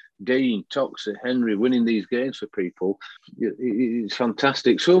 Dean, Toxie, Henry winning these games for people, it's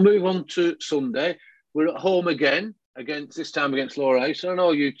fantastic. So we'll move on to Sunday. We're at home again, this time against Lower House. I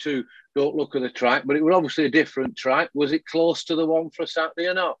know you two don't look at the track, but it was obviously a different track. Was it close to the one for Saturday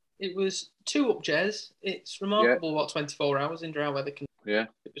or not? It was 2 up, Jez. It's remarkable what 24 hours in dry weather can do. Yeah.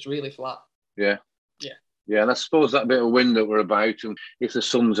 It was really flat. Yeah. Yeah, and I suppose that bit of wind that we're about, and if the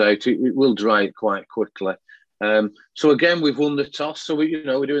sun's out, it will dry it quite quickly. So again, we've won the toss, so we're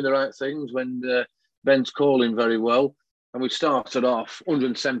doing the right things when Ben's calling very well, and we started off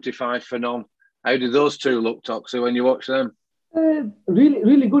 175 for none. How did those 2 look, Toxie, when you watched them? Really,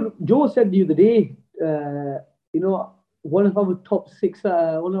 really good. Joe said the other day, one of our top 6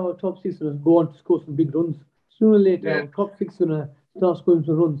 will go on to score some big runs. Sooner or later, our top 6 are going to start scoring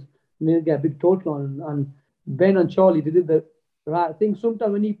some runs. And they'll get a big total on. And Ben and Charlie, they did the right thing.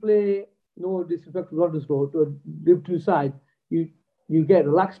 Sometimes when you play, no disrespect to Rogers Road, or live 2 sides, you get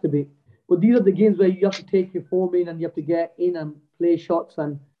relaxed a bit. But these are the games where you have to take your form in and you have to get in and play shots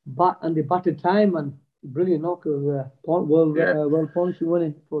and they batted time and brilliant knock of world points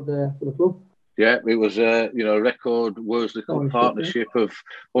winning for the club. Yeah, it was a record Worsley Cup partnership of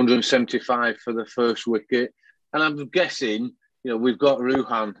 175 for the first wicket, and I'm guessing we've got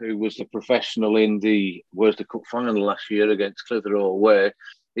Ruhan, who was the professional in the Worsley Cup final last year against Clitheroe away.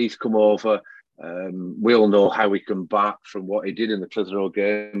 He's come over. We all know how he can bat from what he did in the Clitheroe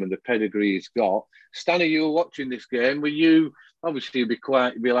game and the pedigree he's got. Stanley, you were watching this game. Were you obviously be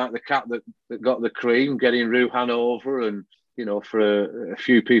like the cat that got the cream, getting Ruhan over, and for a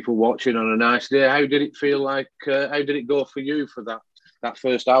few people watching on a nice day. How did it feel like? How did it go for you for that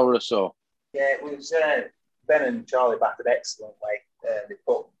first hour or so? Yeah, it was. Ben and Charlie batted excellently. They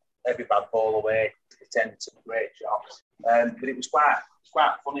put every bad ball away. They tended to great shots. But it was quite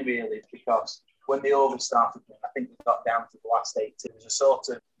funny really, because when the over started, I think we got down to the last 8. It was a sort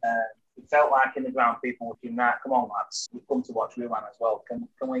of. It felt like in the ground people were thinking, "Right, come on, lads, we've come to watch Ruhan as well. Can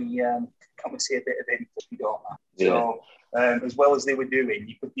we see a bit of him if you don't mind?" Yeah. So. As well as they were doing,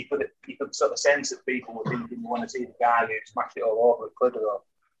 you could sort of sense that people were thinking they want to see the guy who smashed it all over at Clitheroe.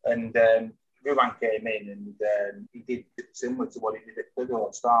 And Ruhan came in and he did similar to what he did at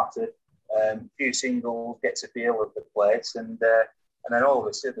Clitheroe. Started A few singles, gets a feel of the place, and then all of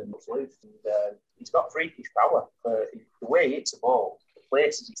a sudden it's loose. And he's got freakish power. The way he hits the ball, the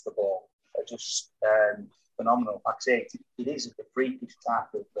places he hits the ball are just phenomenal. Like I say, it is a freakish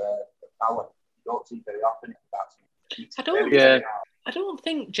type of power. You don't see very often. I don't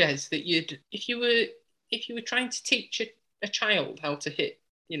think, Jez, that if you were trying to teach a child how to hit,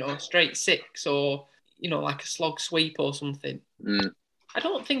 straight six or, like a slog sweep or something, I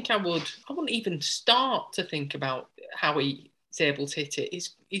don't think I wouldn't even start to think about how he's able to hit it.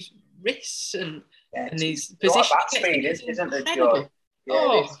 His wrists and his position. Speed, isn't it, Joe?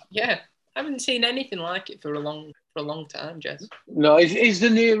 Yeah. I haven't seen anything like it for a long time, Jez. No, it's the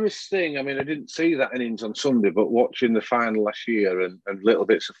nearest thing. I mean, I didn't see that innings on Sunday, but watching the final last year and little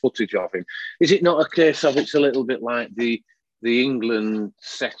bits of footage of him, is it not a case of it's a little bit like the England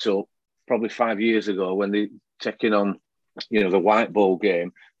setup probably 5 years ago when they taking on, the white ball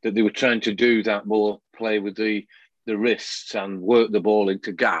game, that they were trying to do that more, play with the wrists and work the ball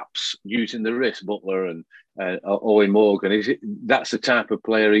into gaps using the wrist, Butler and Owen Morgan. That's the type of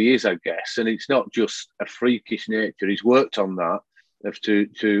player he is, I guess, and it's not just a freakish nature. He's worked on that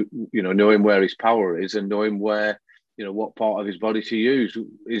to knowing where his power is and knowing where, what part of his body to use.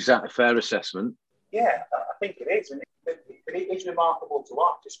 Is that a fair assessment? Yeah, I think it is, and it is remarkable to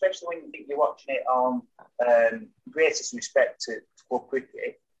watch, especially when you think you're watching it on greatest respect to club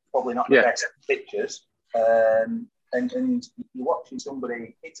cricket, probably not the best pictures, and you're watching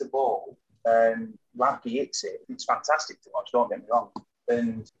somebody hit a ball. Like he hits it, it's fantastic to watch, don't get me wrong.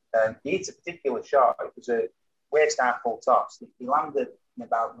 And he hits a particular shot. It was a waist high full toss. He landed in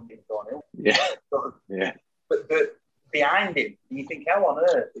about 104 nil. Yeah. But behind him, you think, how on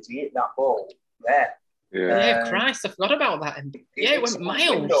earth has he hit that ball there? Yeah, Christ, I forgot about that. It went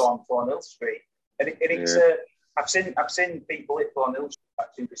miles. On 4-0 Street. And it's I've seen people hit 4-0 Street.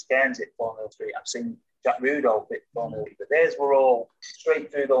 I've seen Chris Cairns hit 4-0 Street. I've seen Jack Rudolph hit 4-0. But theirs were all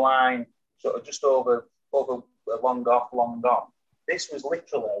straight through the line, sort of just over long off. This was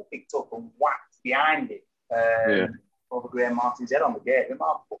literally picked up and whacked behind it over Graham Martin's head on the gate.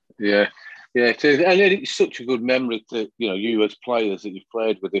 Remarkable. Yeah, it is. And it's such a good memory to, you as players that you've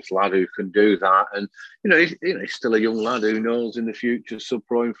played with this lad who can do that. And, he's still a young lad who knows in the future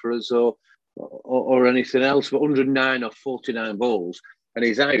sub-proing for us or anything else. But 109 or 49 balls and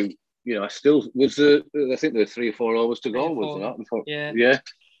he's out. I still was I think there were 3 or 4 overs to go, wasn't it?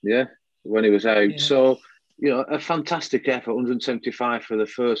 Yeah. When he was out. Yeah. So, a fantastic effort, 175 for the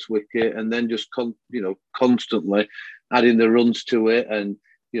first wicket, and then just constantly adding the runs to it, and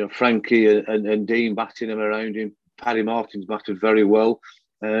Frankie and Dean batting him around him. Paddy Martin's batted very well,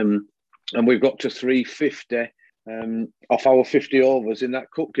 and we've got to 350 off our 50 overs in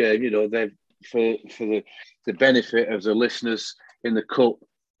that cup game. They've for the benefit of the listeners in the cup,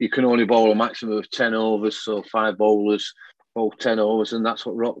 you can only bowl a maximum of 10 overs, so 5 bowlers bowl 10 overs, and that's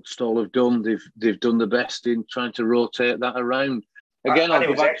what Rockstall have done. They've done the best in trying to rotate that around. Again, and it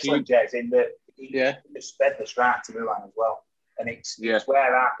was excellent, Jez, in that he sped the strike to Ruan as well, and it's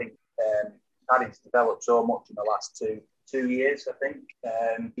where I think Paddy's developed so much in the last two years. I think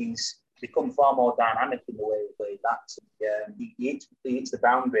he's become far more dynamic in the way he played that. He hits the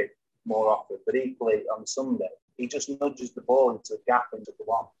boundary more often, but equally on Sunday he just nudges the ball into the gap into the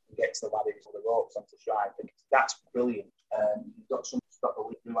one and gets the lad into the ropes onto strike. And that's brilliant. You've got some got the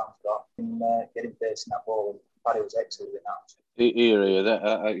lead Ruan's got and get him facing that ball. Paddy was excellent in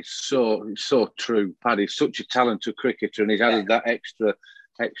that. It's so true. Paddy's such a talented cricketer, and he's added that extra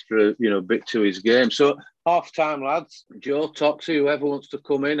bit to his game. So half time, lads. Joe, Toxie, whoever wants to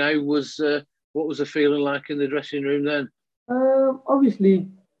come in. What was the feeling like in the dressing room then? Obviously,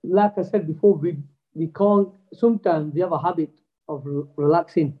 like I said before, we can't. Sometimes we have a habit of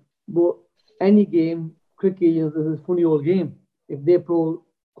relaxing, but any game, cricket is a funny old game. If their pro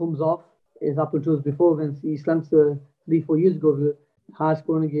comes off, it's happened to us before when East Lancaster 3-4 years ago, high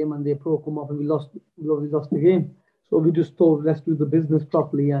scoring game and their pro come off and we lost the game. So we just thought, let's do the business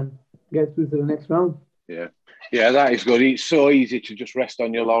properly and get through to the next round. Yeah, that is good. It's so easy to just rest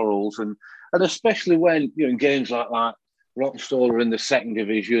on your laurels, and especially when in games like that, Rockstall are in the second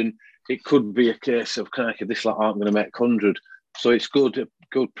division. It could be a case of this lot aren't going to make 100. So it's a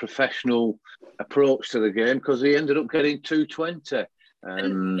good professional approach to the game because he ended up getting 220.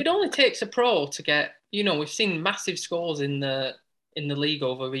 And it only takes a pro to get. We've seen massive scores in the league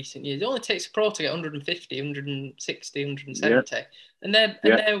over recent years. It only takes a pro to get 150, 160, 170, and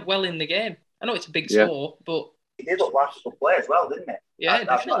they're well in the game. I know it's a big score, but he did look like a good player as well, didn't he? Yeah,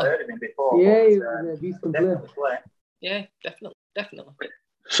 I've not heard of him before. Yeah, he was a decent player. Yeah, definitely.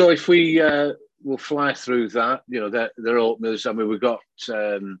 So if we will fly through that, their openers. I mean, we've got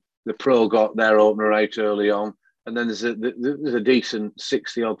the Pro got their opener out early on, and then there's a decent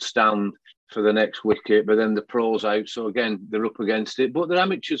 60-odd stand for the next wicket, but then the Pro's out, so again they're up against it. But the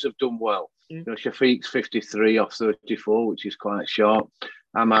amateurs have done well. You know, Shafiq's 53 off 34, which is quite sharp.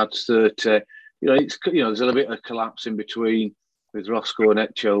 Ahmad's 30. There's a little bit of collapse in between with Roscoe and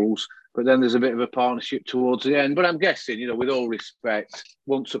Etchells, but then there's a bit of a partnership towards the end. But I'm guessing, with all respect,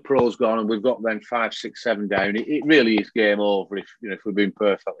 once the Pro's gone and we've got them 5, 6, 7 down, it really is game over if we're being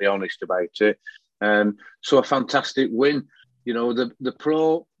perfectly honest about it. So a fantastic win. The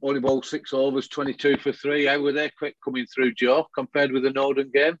Pro only bowled 6 overs, 22 for 3. How were they quick coming through, Joe, compared with the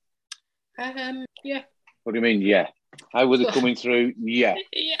Northern game? Yeah. What do you mean, yeah? How were they coming through? Yeah.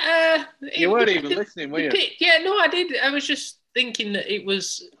 You weren't even listening, were you? Yeah, no, I did. I was just thinking that it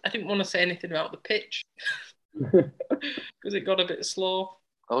was... I didn't want to say anything about the pitch because it got a bit slow.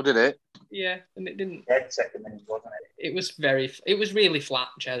 Oh, did it? Yeah, and it didn't... Dead second minute, wasn't it? It was really flat,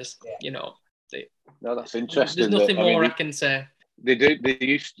 Jez. Yeah. No, that's interesting. There's nothing more I can say. They do. They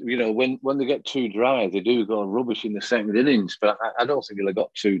used to, when they get too dry, they do go rubbish in the second innings. But I don't think they'll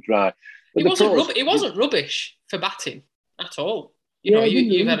got too dry. But it wasn't rubbish for batting at all.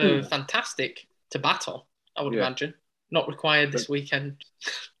 You've had a fantastic to bat on, I would imagine. Not required this weekend.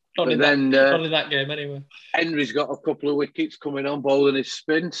 Not in that game anyway. Henry's got a couple of wickets coming on, bowling his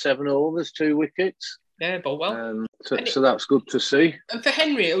spin, 7 overs, 2 wickets. Yeah, but well. So that's good to see. And for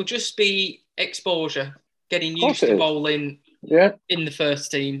Henry, it'll just be exposure, getting used to bowling in the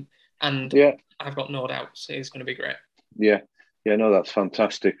first team. And I've got no doubts he's going to be great. Yeah, no, that's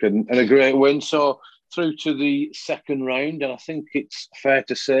fantastic. And a great win. So through to the second round, and I think it's fair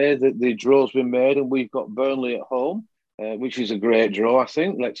to say that the draw's been made and we've got Burnley at home, which is a great draw, I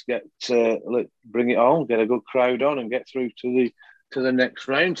think. Let's bring it on, get a good crowd on and get through to the next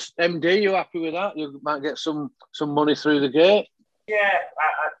round. MD, you happy with that? You might get some money through the gate. Yeah,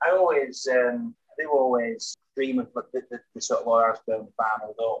 I always dream of the sort of Lower House Burnley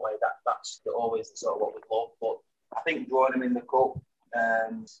final, don't we? That's always the sort of what we love. But I think drawing them in the cup,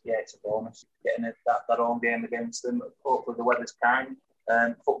 it's a bonus. Getting that home game against them. Hopefully the weather's kind.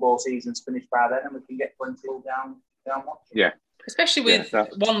 Football season's finished by then, and we can get plenty down watching. Yeah, especially with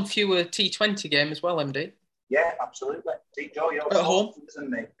one fewer T20 game as well, MD. Yeah, absolutely. See, Joe, you're at home, isn't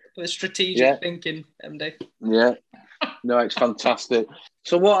me? The strategic thinking, MD. Yeah, no, it's fantastic.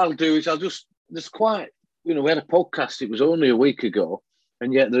 So what I'll do is we had a podcast. It was only a week ago,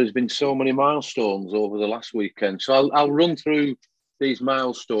 and yet there's been so many milestones over the last weekend. So I'll run through these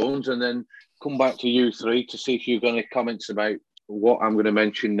milestones and then come back to you three to see if you've got any comments about what I'm going to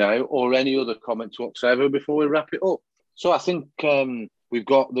mention now or any other comments whatsoever before we wrap it up. So I think we've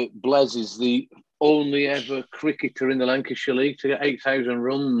got that Blaise is the only ever cricketer in the Lancashire League to get 8,000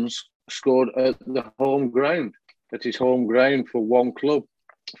 runs scored at the home ground. At his home ground for one club.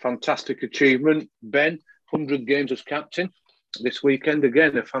 Fantastic achievement. Ben, 100 games as captain this weekend.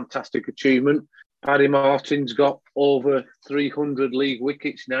 Again, a fantastic achievement. Paddy Martin's got over 300 league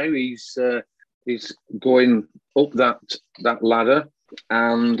wickets now. He's going up that ladder.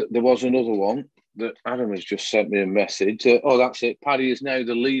 And there was another one that Adam has just sent me a message. That's it. Paddy is now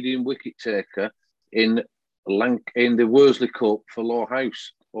the leading wicket taker in the Worsley Cup for Lower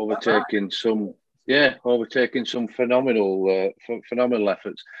House, overtaking some phenomenal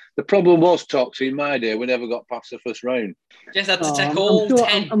efforts. The problem was, Toxie, in my day, we never got past the first round. Just had to take all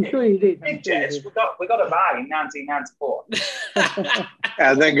 10. I'm sure you did. Hey, Jess, we got a bye in 1994.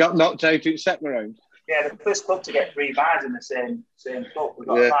 And then got knocked out in second round. Yeah, the first club to get 3 byes in the same cup. We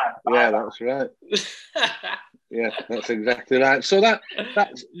got a bye. Yeah, that's right. Yeah, that's exactly right. So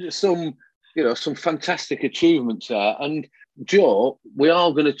that's some fantastic achievements there. And Joe, we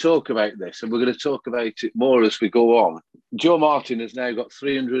are going to talk about this, and we're going to talk about it more as we go on. Joe Martin has now got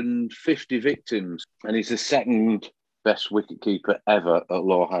 350 victims, and he's the second best wicketkeeper ever at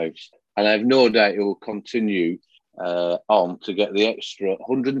Lower House. And I have no doubt he will continue on to get the extra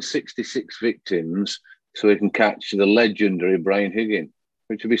 166 victims so he can catch the legendary Brian Higgin,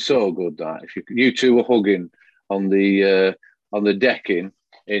 which would be so good that if you two were hugging on the decking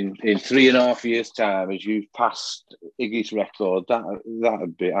in 3.5 years' time, as you've passed Iggy's record, that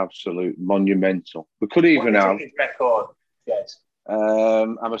would be absolute monumental. We could even have Iggy's record. Yes.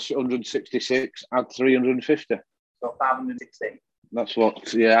 I'm 166. Add 350. So 516. That's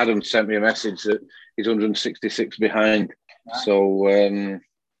what. Yeah, Adam sent me a message that he's 166 behind. Right. So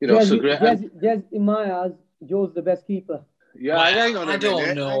so great. Yes, in my eyes, Joe's the best keeper. Yeah, I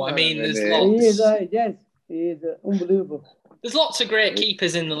don't know. I mean, there's lots. He is, yes, he is unbelievable. There's lots of great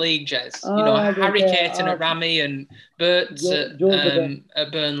keepers in the league, Jez. Harry Caton at Ramy and Burt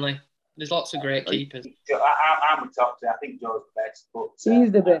at Burnley. There's lots of great keepers. I'm with Toxie. I think Joe's the best. But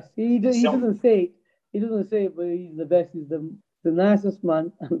he's the best. He doesn't say it. He doesn't say it, but he's the best. He's the nicest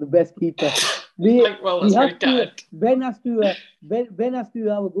man and the best keeper. Ben has to have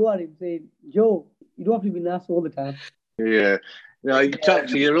a go at him saying, Joe, you don't have to be nice all the time. Yeah. No,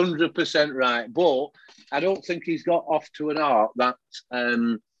 Toxie, you're 100% right. But I don't think he's got off to an art that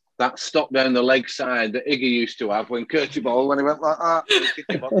stop down the leg side that Iggy used to have when Curty Ball, when he went like that,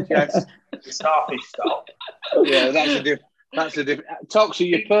 kicked him off the chest. The starfish stop. Yeah, that's a different. Toxie,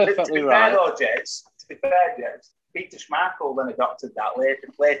 you're perfectly right. To be fair, Jez, Peter Schmeichel then adopted that later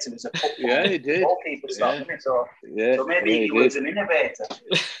as a football goalkeeper stop, isn't it? So maybe he was an innovator.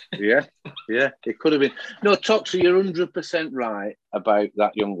 Yeah, it could have been. No, Toxie, you're 100% right about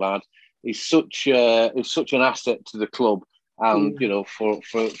that young lad. He's such an asset to the club, and for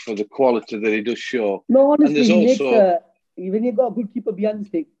the quality that he does show. No, honestly, when you got a good keeper behind the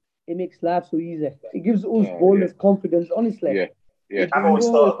stick, it makes life so easy. It gives us bowlers confidence, honestly. Yeah. I've always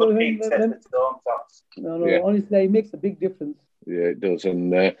thought a good keeper sets the tone, Tox. No, honestly, it makes a big difference. Yeah, it does,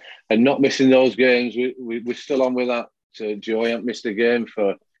 and not missing those games. We're still on with that. Joe, I haven't missed a game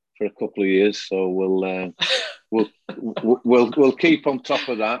for a couple of years, so we'll keep on top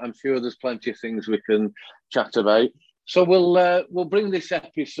of that. I'm sure there's plenty of things we can chat about. So we'll bring this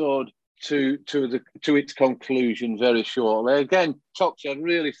episode to its conclusion very shortly. Again, Toxie, I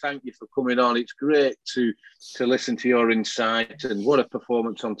really thank you for coming on. It's great to listen to your insight, and what a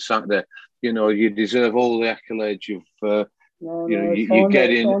performance on Saturday. You deserve all the accolades you get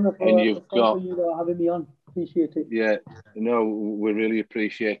in, and you've got. For you having me on. Appreciate it. Yeah, we really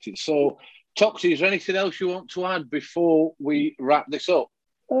appreciate it. So, Toxie, is there anything else you want to add before we wrap this up?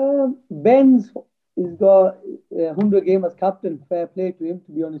 Ben's he's got 100 game as captain. Fair play to him,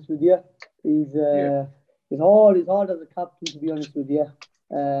 to be honest with you. It's hard as a captain, to be honest with you.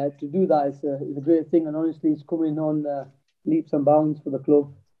 To do that is a great thing, and honestly, he's coming on leaps and bounds for the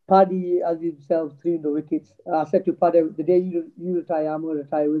club. Paddy has himself 300 wickets. I said to Paddy, the day you retire, I'm going to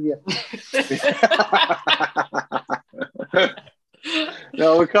retire with you.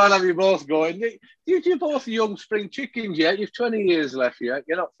 No, we can't have you both going. You're both young spring chickens yet. You've 20 years left yet.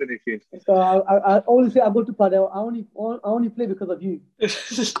 You're not finishing. So I always say, I go to Paddy, I only play because of you.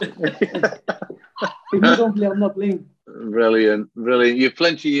 If you don't play, I'm not playing. Brilliant. You've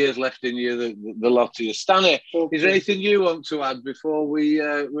plenty of years left in you, the lot of you. Stanley, is there anything you want to add before we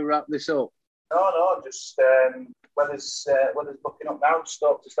wrap this up? No, just weather's looking up now.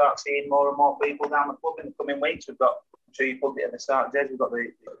 To start seeing more and more people down the club in the coming weeks. I'm sure you put it at the start, Jez. We've got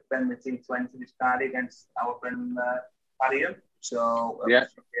the friendly T20 this Friday against our friend Paddy. So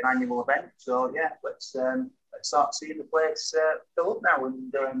it's an annual event. So let's start seeing the place fill up now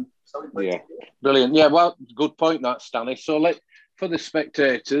and celebrate. Yeah, brilliant. Yeah, well, good point that, Stanley. So for the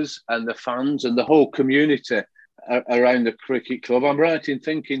spectators and the fans and the whole community around the cricket club, I'm right in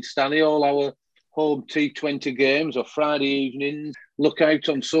thinking, Stanley, all our home T20 games or Friday evenings, look out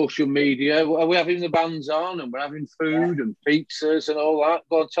on social media. Are we having the bands on and we're having food and pizzas and all that?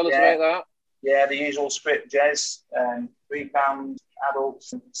 Go on, tell us about that. Yeah, the usual script, Jez. £3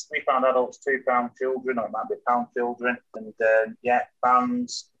 adults, £2 children, or it might be £1 children, and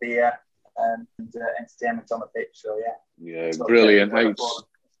bands, beer, and entertainment on the pitch. So brilliant.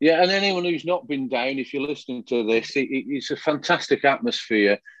 And anyone who's not been down, if you're listening to this, it's a fantastic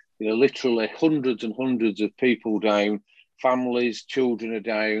atmosphere. Literally hundreds and hundreds of people down, families, children are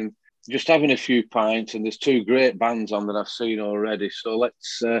down, just having a few pints, and there's two great bands on that I've seen already. So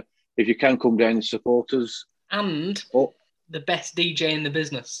let's, if you can, come down and support us. And the best DJ in the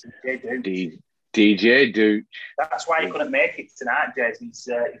business. DJ Dooch. That's why he couldn't make it tonight, Jez. He's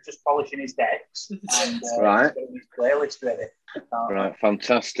just polishing his decks and right. Getting his playlist ready. Right,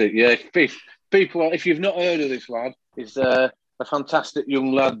 fantastic. Yeah, people, if you've not heard of this lad, he's a fantastic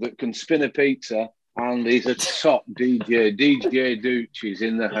young lad that can spin a pizza, and he's a top DJ. DJ Dooch is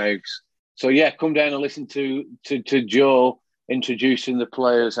in the house. So come down and listen to Joe introducing the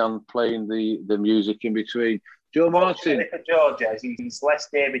players and playing the music in between. Joe Martin. For Joe, Jez, he's less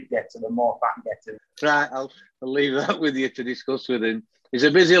David Guetta and more Fat Guetta. Right, I'll leave that with you to discuss with him. He's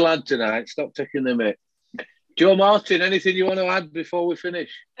a busy lad tonight. Stop taking the mick. Joe Martin, anything you want to add before we finish?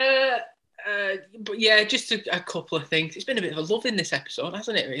 But just a couple of things. It's been a bit of a love in this episode,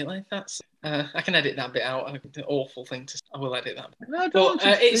 hasn't it? Really, that's I can edit that bit out. An awful thing to. I will edit that. No,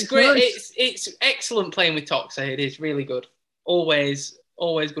 it's great. Nice. It's excellent playing with Toxie. It is really good. Always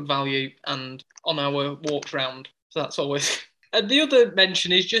good value, and on our walks round. So that's always. And the other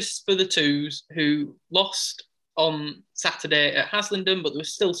mention is just for the twos who lost on Saturday at Haslingden, but there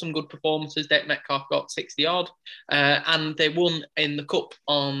was still some good performances. Dec Metcalf got 60 odd, and they won in the cup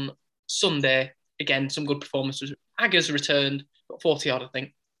on Sunday, again, some good performances. Agger's returned, got 40 odd, I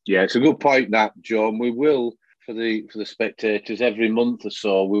think. Yeah, it's a good point, that, John. We will, for the spectators, every month or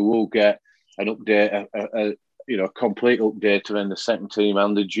so, we will get an update, a complete update around the second team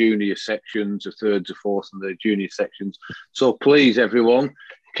and the junior sections, the thirds, the fourths, and the junior sections. So please, everyone,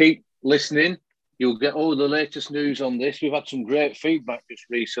 keep listening. You'll get all the latest news on this. We've had some great feedback just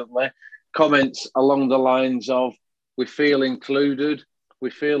recently. Comments along the lines of, we feel included. We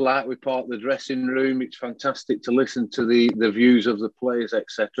feel like we're part of the dressing room. It's fantastic to listen to the views of the players,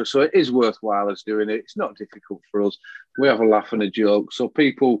 etc. So it is worthwhile us doing it. It's not difficult for us. We have a laugh and a joke. So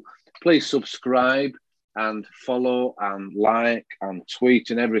people, please subscribe and follow and like and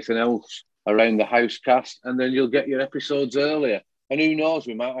tweet and everything else around the Housecast, and then you'll get your episodes earlier. And who knows,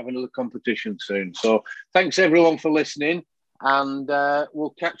 we might have another competition soon. So thanks everyone for listening, and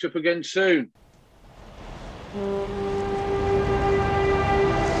we'll catch up again soon.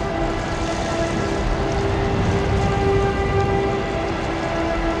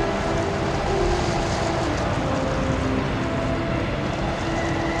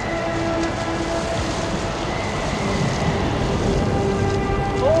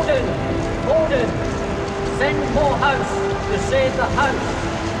 Gordon, send more house to save the house.